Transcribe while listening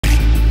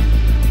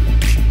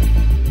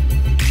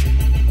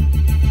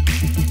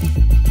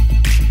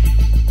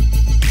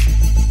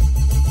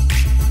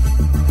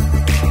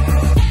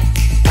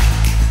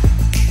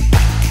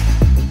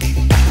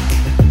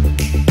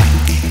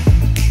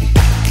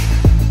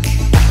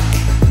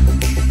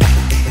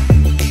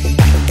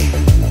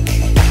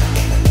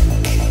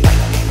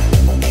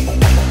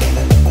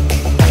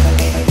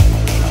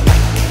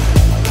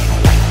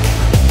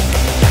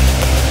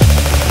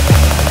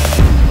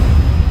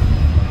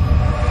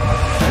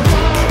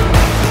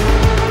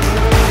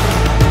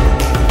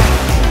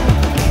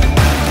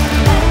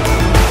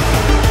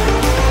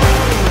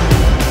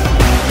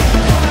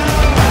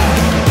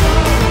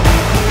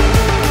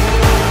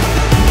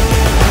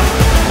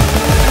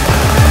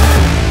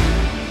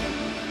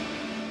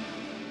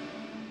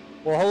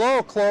Well,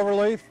 hello,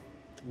 Cloverleaf.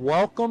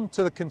 Welcome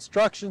to the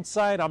construction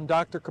site. I'm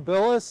Dr.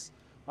 Kabilis.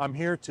 I'm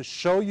here to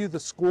show you the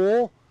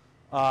school.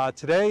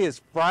 Today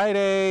is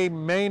Friday,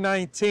 May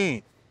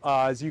 19th.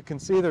 As you can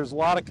see, there's a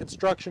lot of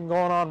construction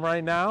going on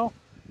right now.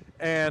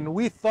 And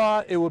we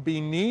thought it would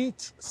be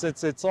neat,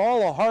 since it's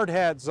all a hard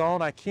hat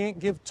zone. I can't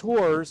give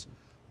tours,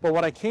 but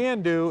what I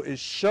can do is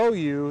show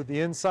you the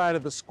inside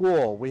of the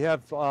school. We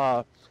have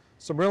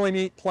some really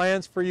neat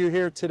plans for you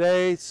here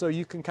today, so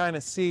you can kind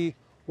of see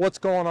what's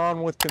going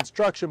on with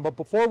construction. But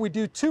before we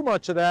do too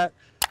much of that,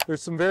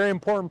 there's some very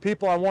important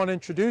people I want to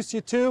introduce you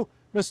to.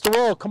 Mr.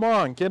 Rowe, come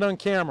on, get on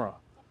camera.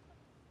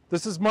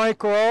 This is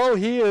Mike Rowe.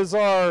 He is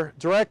our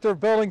Director of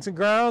Buildings and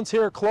Grounds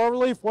here at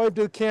Cloverleaf. Wave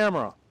to the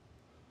camera.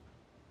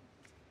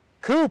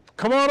 Coop,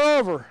 come on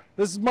over.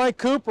 This is Mike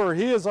Cooper.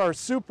 He is our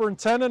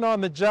superintendent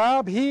on the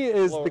job. He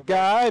is the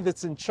guy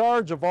that's in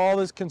charge of all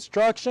this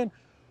construction.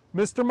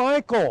 Mr.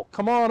 Michael,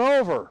 come on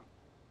over.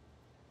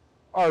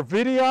 Our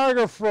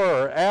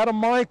videographer, Adam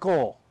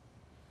Michael.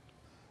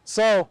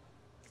 So,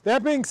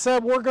 that being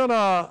said, we're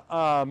gonna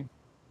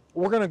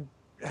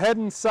head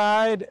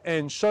inside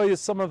and show you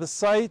some of the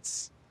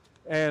sites,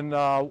 and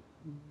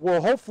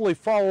we'll hopefully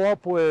follow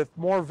up with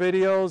more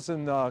videos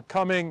in the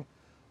coming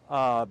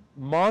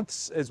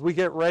months as we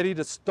get ready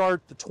to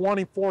start the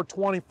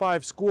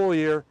 24-25 school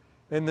year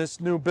in this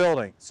new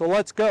building. So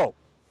let's go.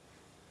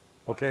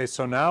 Okay,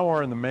 so now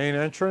we're in the main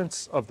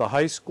entrance of the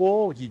high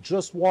school. You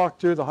just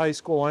walked through the high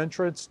school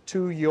entrance.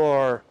 To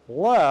your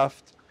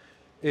left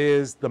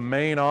is the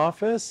main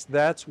office.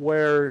 That's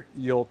where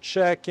you'll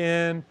check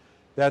in.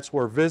 That's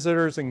where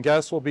visitors and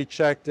guests will be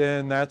checked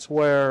in. That's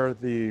where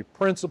the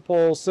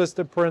principal,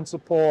 assistant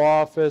principal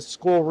office,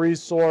 school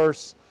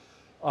resource,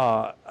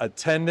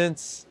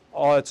 attendance,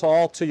 it's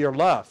all to your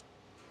left.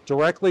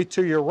 Directly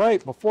to your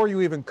right, before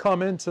you even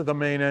come into the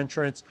main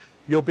entrance,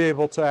 you'll be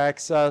able to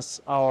access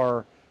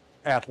our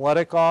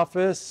athletic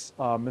office,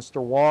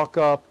 Mr.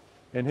 Walkup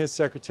and his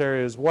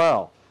secretary as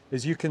well.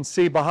 As you can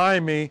see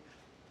behind me,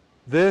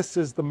 this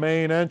is the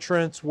main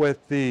entrance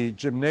with the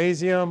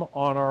gymnasium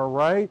on our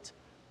right.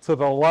 To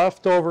the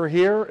left over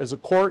here is a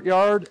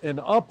courtyard, and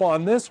up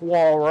on this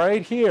wall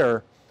right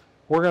here,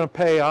 we're going to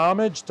pay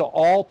homage to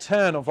all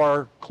 10 of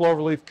our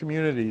Cloverleaf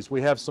communities.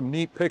 We have some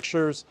neat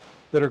pictures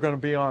that are going to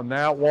be on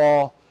that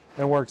wall,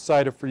 and we're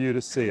excited for you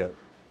to see it.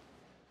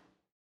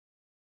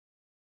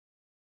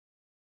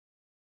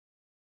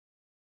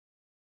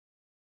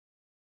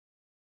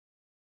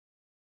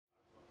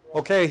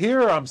 Okay,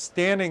 here I'm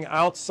standing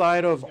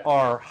outside of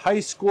our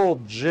high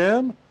school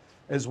gym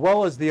as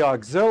well as the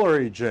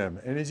auxiliary gym.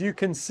 And as you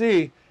can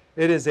see,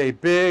 it is a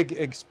big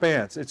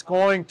expanse. It's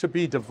going to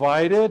be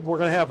divided. We're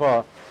going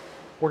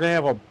to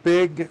have a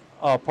big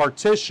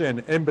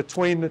partition in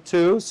between the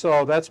two,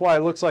 so that's why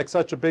it looks like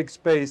such a big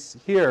space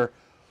here.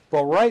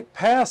 But right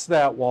past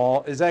that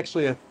wall is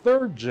actually a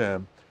third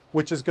gym,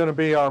 which is going to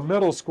be our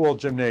middle school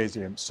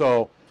gymnasium.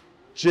 So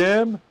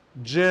gym,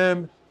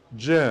 gym,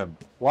 gym.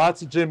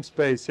 Lots of gym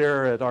space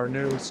here at our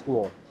new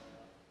school.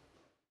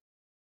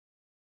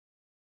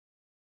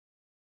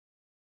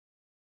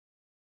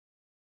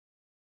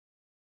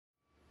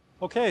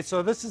 Okay,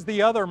 so this is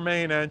the other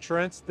main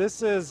entrance.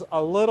 This is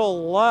a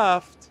little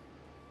left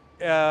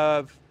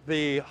of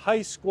the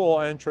high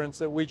school entrance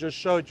that we just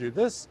showed you.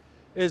 This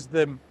is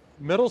the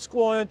middle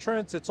school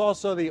entrance. It's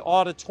also the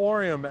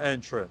auditorium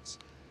entrance.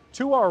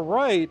 To our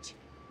right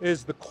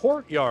is the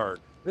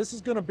courtyard. This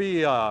is going to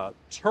be a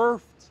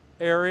turfed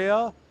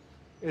area.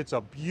 It's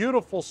a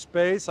beautiful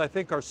space. I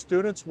think our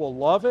students will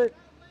love it.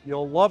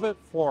 You'll love it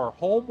for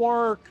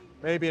homework,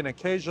 maybe an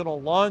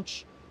occasional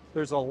lunch.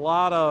 There's a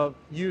lot of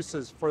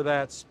uses for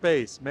that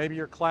space. Maybe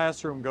your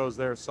classroom goes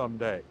there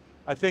someday.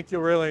 I think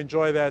you'll really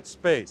enjoy that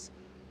space.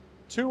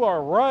 To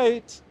our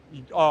right,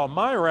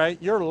 my right,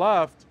 your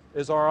left,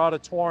 is our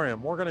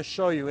auditorium. We're going to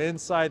show you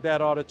inside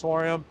that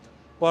auditorium,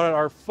 but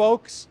our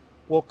folks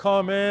will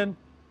come in.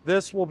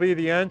 This will be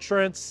the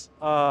entrance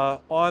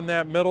on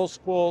that middle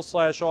school /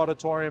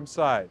 auditorium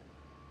side.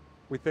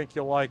 We think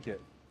you'll like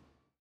it.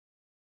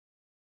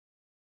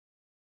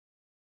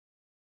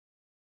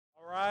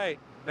 All right,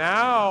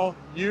 now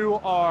you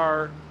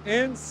are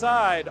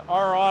inside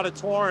our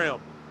auditorium.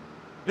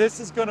 This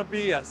is going to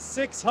be a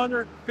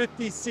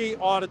 650-seat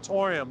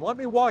auditorium. Let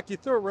me walk you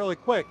through it really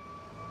quick.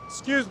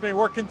 Excuse me,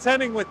 we're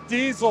contending with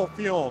diesel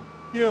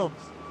fumes.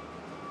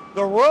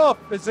 The roof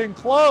is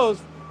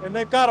enclosed, and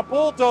they've got a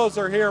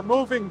bulldozer here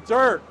moving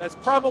dirt. That's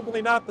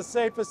probably not the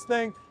safest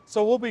thing,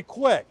 so we'll be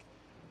quick.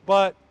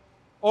 But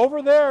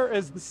over there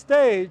is the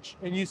stage,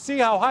 and you see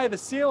how high the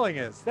ceiling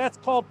is. That's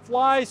called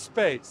fly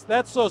space.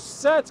 That's so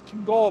sets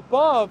can go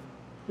above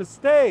the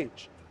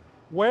stage.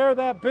 Where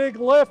that big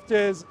lift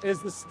is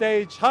the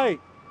stage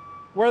height.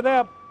 Where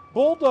that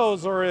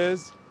bulldozer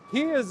is,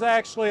 he is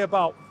actually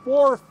about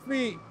 4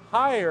 feet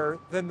higher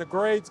than the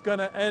grade's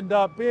gonna end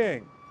up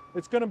being.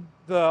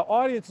 The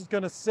audience is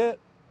gonna sit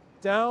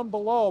down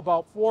below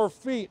about 4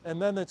 feet,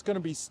 and then it's gonna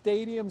be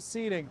stadium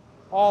seating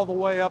all the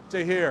way up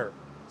to here.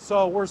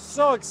 So we're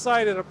so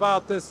excited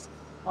about this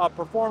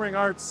Performing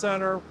Arts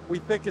Center. We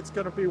think it's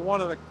going to be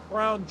one of the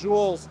crown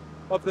jewels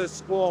of this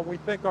school, and we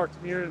think our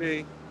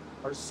community,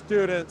 our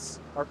students,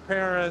 our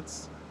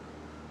parents,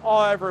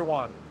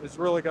 everyone is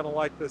really going to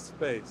like this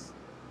space.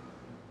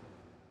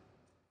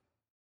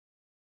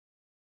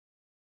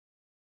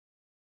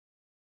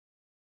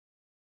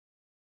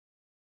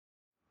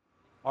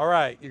 All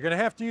right, you're going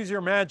to have to use your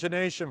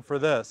imagination for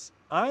this.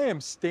 I am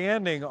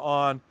standing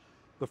on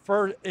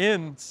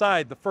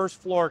inside the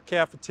first floor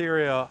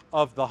cafeteria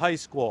of the high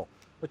school.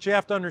 But you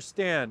have to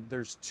understand,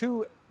 there's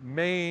two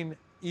main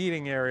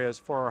eating areas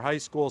for our high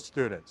school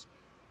students.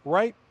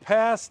 Right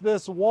past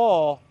this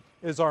wall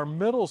is our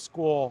middle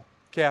school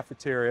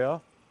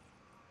cafeteria.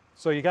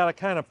 So you got to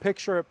kind of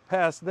picture it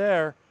past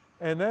there.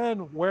 And then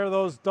where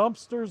those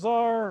dumpsters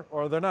are,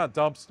 or they're not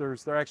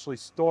dumpsters, they're actually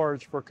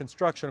storage for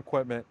construction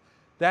equipment.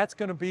 That's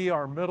going to be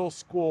our middle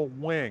school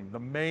wing, the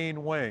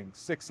main wing,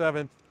 6th,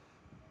 7th,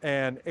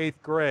 and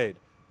 8th grade.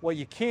 What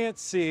you can't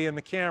see in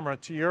the camera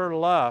to your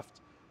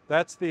left,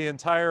 that's the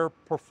entire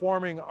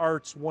performing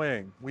arts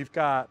wing. We've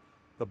got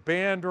the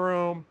band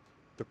room,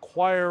 the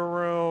choir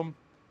room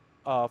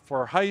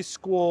for high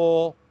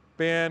school,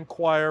 band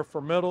choir for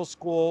middle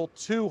school,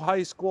 2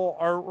 high school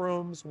art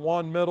rooms,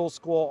 1 middle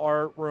school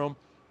art room,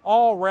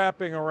 all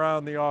wrapping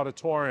around the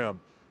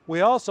auditorium.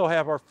 We also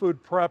have our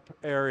food prep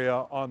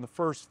area on the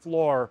first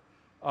floor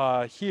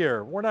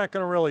here. We're not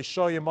going to really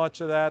show you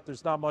much of that.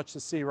 There's not much to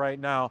see right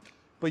now,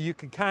 but you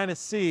can kind of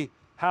see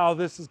how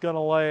this is going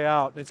to lay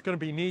out. It's going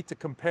to be neat to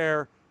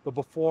compare the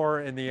before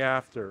and the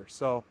after.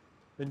 So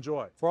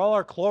enjoy. For all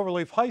our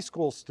Cloverleaf High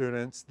School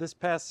students, this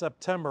past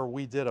September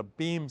we did a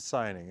beam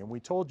signing, and we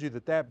told you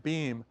that that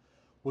beam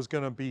was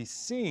going to be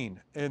seen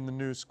in the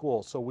new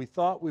school. So we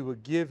thought we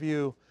would give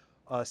you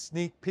a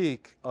sneak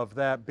peek of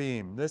that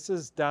beam. This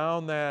is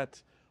down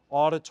that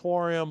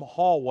auditorium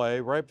hallway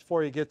right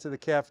before you get to the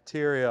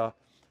cafeteria.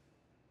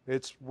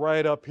 It's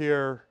right up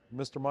here.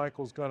 Mr.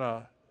 Michael's going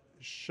to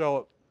show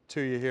it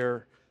to you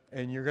here,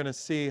 and you're going to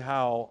see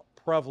how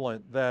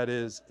prevalent that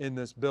is in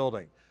this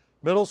building.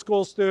 Middle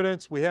school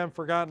students, we haven't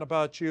forgotten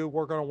about you.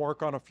 We're going to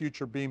work on a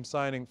future beam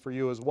signing for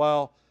you as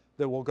well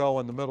that will go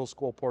in the middle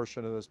school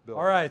portion of this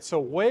building. All right, so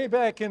way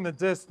back in the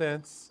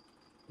distance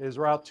is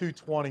Route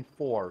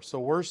 224. So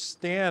we're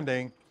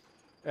standing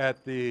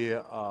at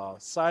the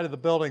side of the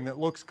building that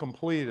looks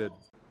completed.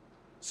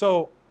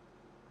 So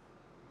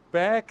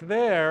back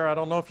there, I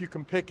don't know if you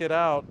can pick it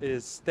out,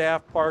 is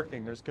staff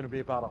parking. There's going to be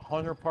about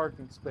 100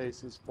 parking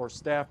spaces for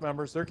staff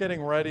members. They're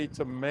getting ready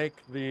to make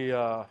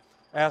the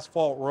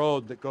asphalt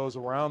road that goes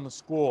around the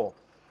school.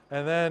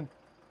 And then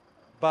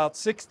about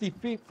 60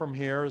 feet from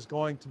here is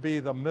going to be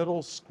the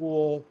middle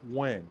school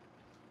wing.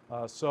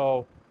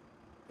 So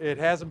it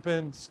hasn't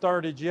been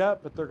started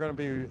yet, but they're going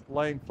to be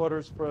laying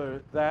footers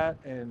for that,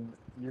 and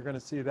you're going to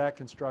see that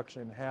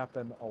construction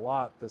happen a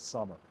lot this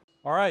summer.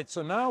 All right,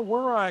 so now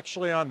we're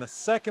actually on the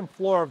second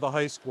floor of the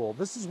high school.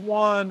 This is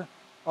one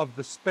of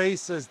the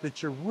spaces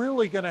that you're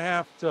really going to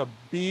have to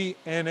be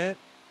in it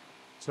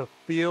to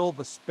feel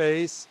the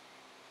space.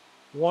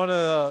 One of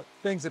the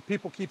things that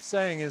people keep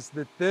saying is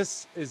that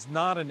this is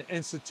not an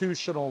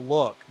institutional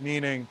look,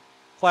 meaning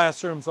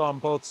classrooms on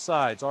both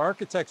sides. Our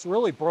architects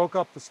really broke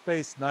up the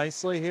space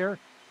nicely here.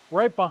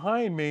 Right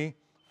behind me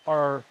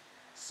are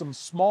some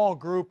small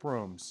group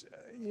rooms.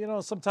 You know,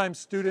 sometimes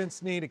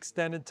students need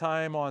extended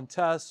time on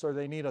tests, or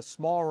they need a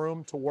small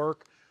room to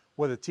work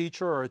with a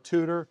teacher or a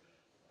tutor.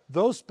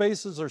 Those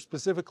spaces are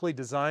specifically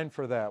designed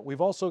for that.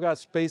 We've also got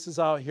spaces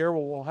out here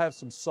where we'll have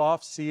some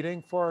soft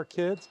seating for our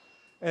kids.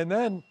 And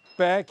then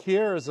back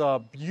here is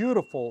a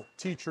beautiful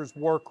teacher's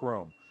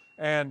workroom.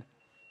 And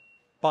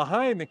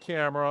behind the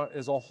camera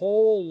is a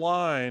whole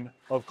line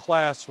of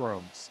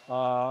classrooms.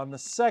 On the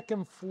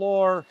second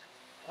floor,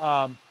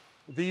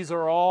 these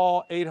are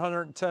all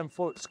 810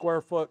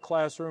 square foot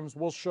classrooms.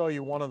 We'll show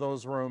you one of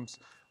those rooms,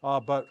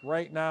 but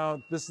right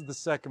now, this is the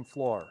second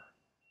floor.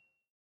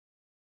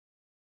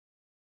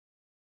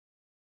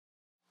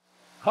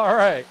 All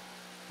right,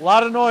 a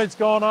lot of noise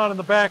going on in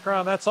the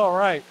background. That's all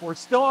right. We're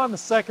still on the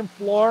second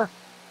floor.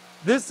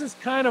 This is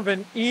kind of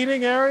an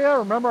eating area.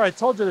 Remember, I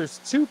told you there's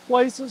 2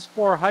 places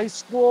for high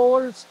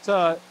schoolers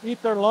to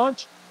eat their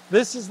lunch.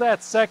 This is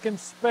that second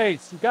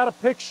space. You got to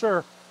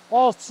picture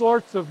all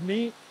sorts of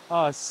neat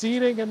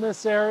seating in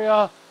this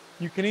area.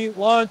 You can eat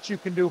lunch, you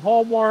can do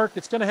homework.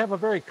 It's going to have a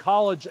very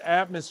college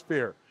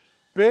atmosphere.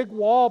 Big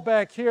wall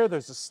back here.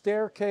 There's a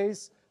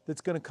staircase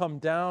that's going to come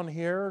down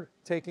here,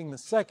 taking the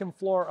second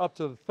floor up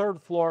to the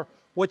third floor.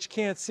 What you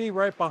can't see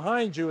right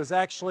behind you is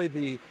actually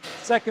the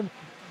second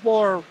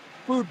floor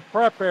food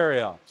prep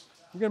area.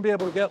 You're going to be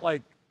able to get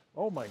like,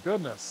 oh my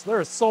goodness,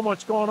 there's so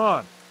much going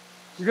on.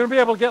 You're going to be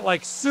able to get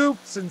like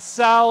soups and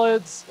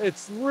salads.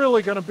 It's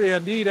really going to be a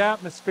neat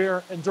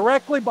atmosphere. And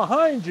directly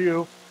behind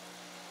you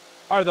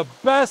are the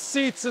best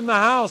seats in the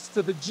house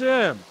to the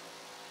gym.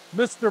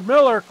 Mr.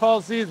 Miller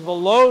calls these the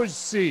loge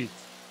seats.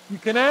 You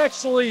can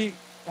actually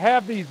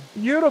have these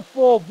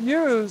beautiful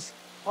views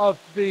of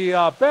the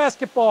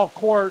basketball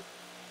court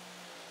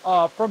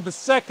from the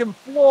second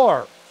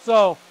floor.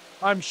 So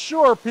I'm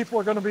sure people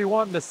are going to be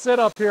wanting to sit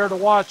up here to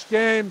watch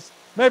games.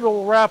 Maybe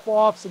we'll raffle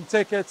off some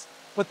tickets,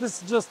 but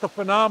this is just a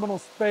phenomenal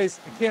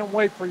space. I can't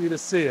wait for you to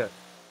see it.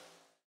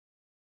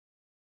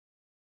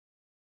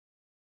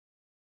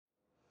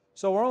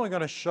 So we're only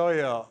going to show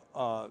you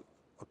a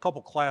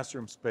couple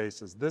classroom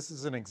spaces. This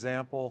is an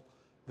example.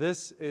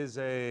 This is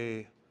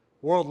a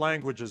world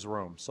languages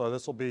room. So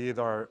this will be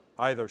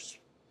either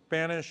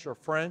Spanish or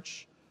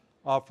French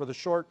for the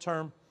short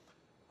term.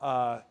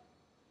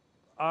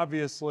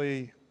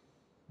 Obviously,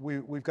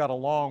 we've got a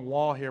long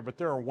wall here, but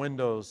there are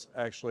windows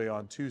actually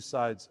on two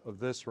sides of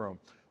this room.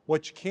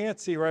 What you can't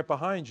see right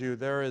behind you,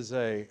 there is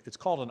it's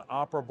called an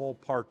operable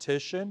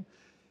partition.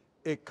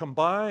 It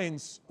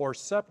combines or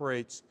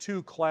separates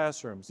two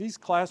classrooms. These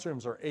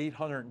classrooms are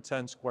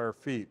 810 square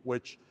feet,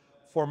 which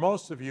for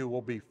most of you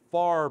will be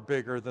far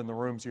bigger than the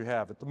rooms you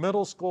have. At the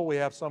middle school, we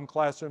have some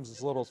classrooms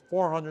as little as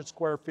 400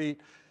 square feet.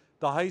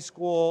 The high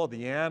school,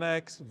 the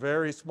annex,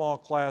 very small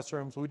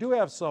classrooms. We do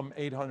have some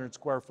 800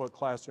 square foot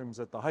classrooms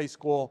at the high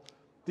school.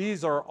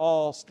 These are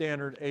all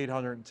standard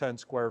 810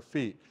 square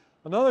feet.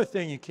 Another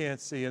thing you can't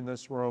see in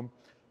this room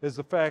is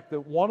the fact that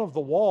one of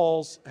the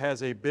walls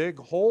has a big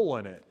hole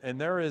in it, and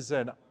there is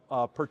a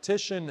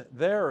partition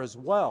there as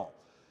well.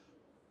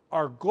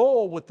 Our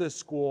goal with this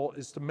school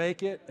is to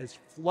make it as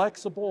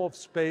flexible of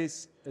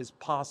space as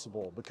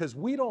possible, because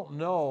we don't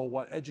know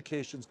what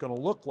education is going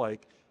to look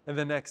like in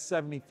the next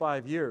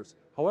 75 years.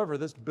 However,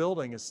 this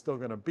building is still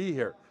going to be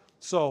here.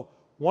 So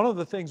one of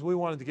the things we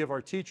wanted to give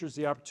our teachers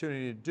the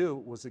opportunity to do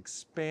was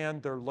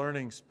expand their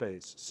learning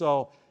space.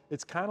 So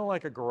it's kind of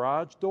like a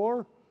garage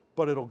door,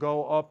 but it'll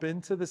go up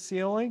into the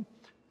ceiling.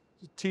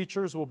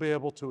 Teachers will be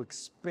able to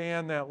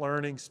expand that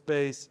learning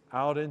space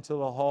out into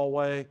the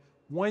hallway.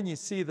 When you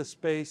see the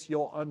space,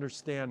 you'll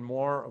understand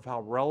more of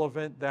how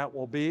relevant that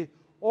will be.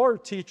 Or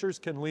teachers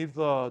can leave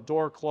the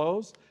door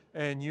closed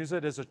and use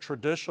it as a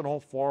traditional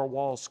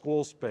four-wall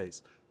school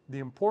space. The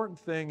important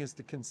thing is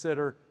to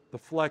consider the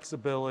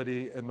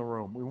flexibility in the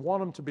room. We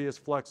want them to be as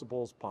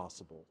flexible as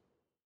possible.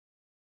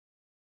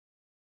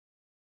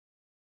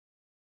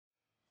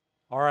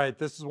 All right,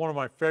 this is one of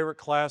my favorite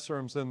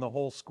classrooms in the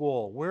whole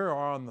school. We're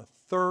on the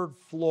third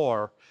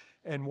floor,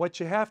 and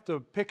what you have to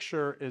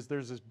picture is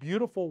there's this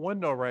beautiful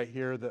window right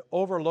here that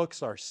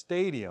overlooks our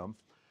stadium.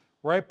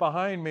 Right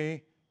behind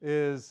me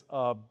is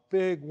a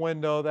big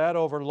window that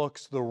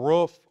overlooks the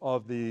roof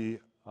of the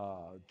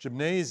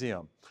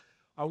gymnasium.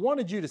 I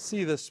wanted you to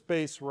see this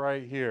space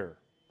right here.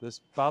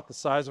 This about the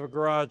size of a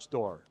garage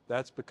door.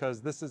 That's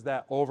because this is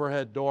that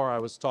overhead door I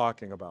was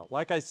talking about.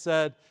 Like I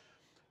said,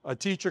 a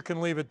teacher can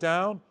leave it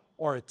down,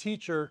 or a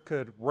teacher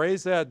could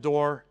raise that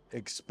door,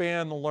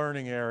 expand the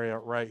learning area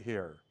right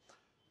here.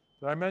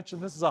 Did I mention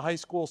this is a high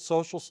school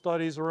social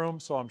studies room?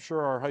 So I'm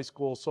sure our high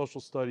school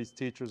social studies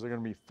teachers are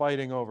going to be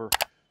fighting over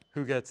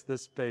who gets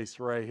this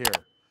space right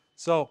here.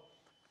 So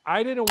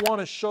I didn't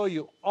want to show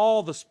you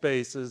all the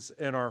spaces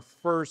in our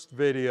first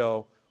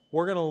video.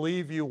 We're going to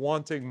leave you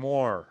wanting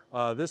more.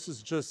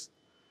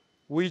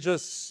 We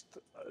just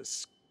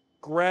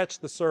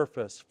scratched the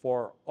surface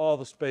for all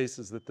the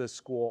spaces that this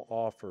school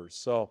offers.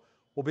 So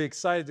we'll be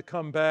excited to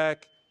come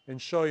back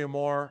and show you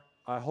more.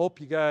 I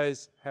hope you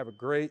guys have a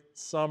great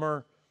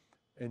summer.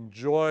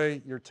 Enjoy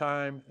your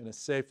time in as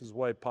safe as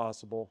way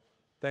possible.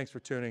 Thanks for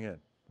tuning in.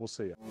 We'll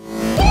see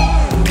you.